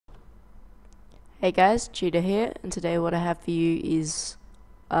Hey guys, Cheeta here, and today what I have for you is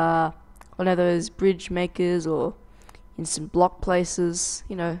one of those bridge makers or instant block places,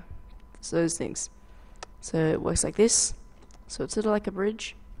 those things. So it works like this. So it's sort of like a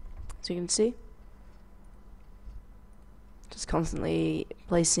bridge, as you can see. Just constantly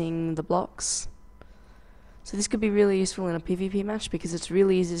placing the blocks. So this could be really useful in a PvP match because it's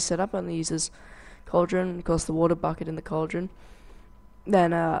really easy to set up. Only uses cauldron, of course the water bucket in the cauldron.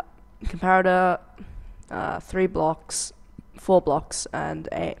 Then comparator, 3 blocks, 4 blocks, and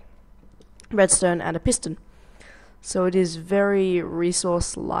a redstone and a piston. So it is very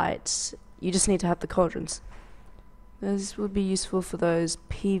resource light. You just need to have the cauldrons. This would be useful for those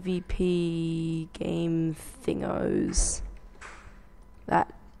PvP game thingos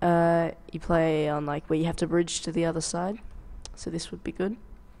that you play on, like where you have to bridge to the other side. So this would be good.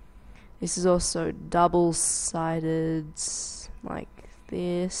 This is also double-sided, like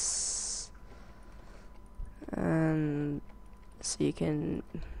this, and so you can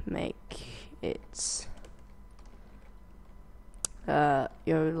make it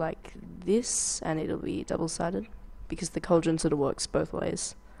like this, and it'll be double-sided because the cauldron sort of works both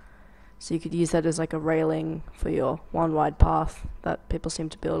ways. So you could use that as like a railing for your one wide path that people seem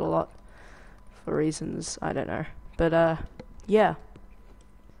to build a lot for reasons I don't know, but yeah.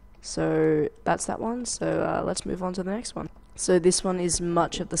 So that's that one. So let's move on to the next one. So this one is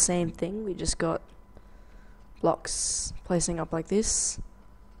much of the same thing. We just got blocks placing up like this.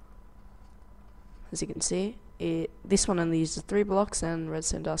 As you can see, this one only uses 3 blocks and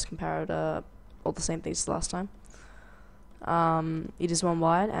redstone dust comparator, all the same things as last time. It is 1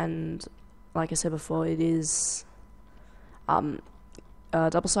 wide, and like I said before, it is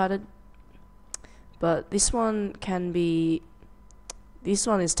double-sided. But this one is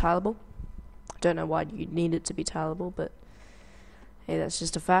tileable. I don't know why you'd need it to be tileable, but hey, that's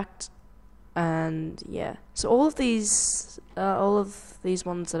just a fact. And yeah, so all of these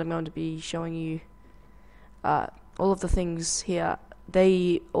ones that I'm going to be showing you, all of the things here,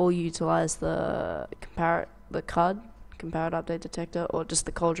 they all utilize the comparator update detector, or just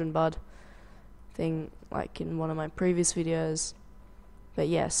the cauldron bud thing, like in one of my previous videos. But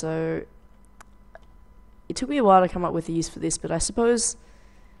yeah, so it took me a while to come up with a use for this, but I suppose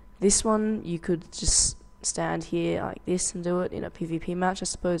this one you could just stand here like this and do it in a PvP match, I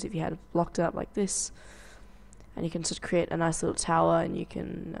suppose, if you had it blocked up like this. And you can just create a nice little tower, and you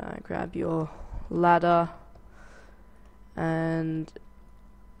can grab your ladder and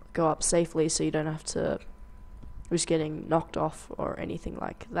go up safely so you don't have to risk getting knocked off or anything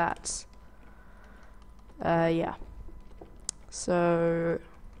like that. Yeah. So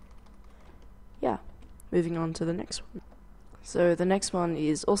yeah, moving on to the next one. So the next one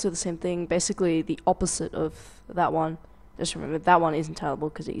is also the same thing, basically the opposite of that one. Just remember, that one isn't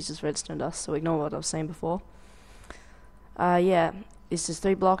tileable because it uses redstone dust, so ignore what I was saying before. Yeah, it's just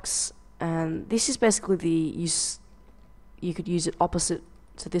 3 blocks, and this is basically you could use it opposite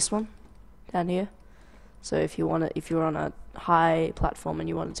to this one down here. So if you're on a high platform and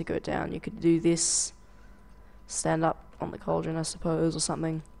you wanted to go down, you could do this, stand up on the cauldron, I suppose, or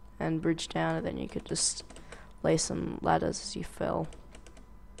something, and bridge down, and then you could just lay some ladders as you fell,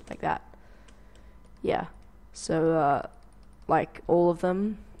 like that. Yeah, so like all of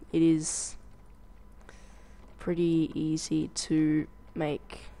them, it is pretty easy to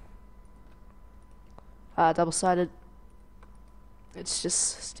make double-sided. It's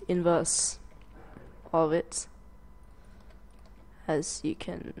just inverse of it, as you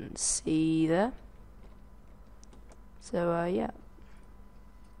can see there. So yeah,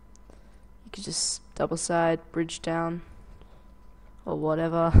 you could just double side, bridge down, or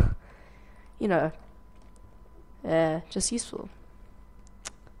whatever, just useful.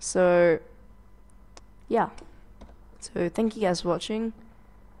 So yeah, so thank you guys for watching.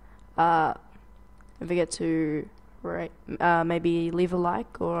 Don't forget to maybe leave a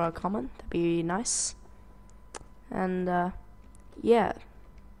like or a comment, that'd be nice. And yeah,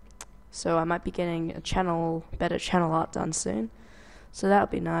 so I might be getting better channel art done soon, so that would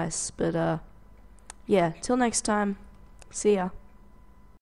be nice. But yeah, till next time, see ya.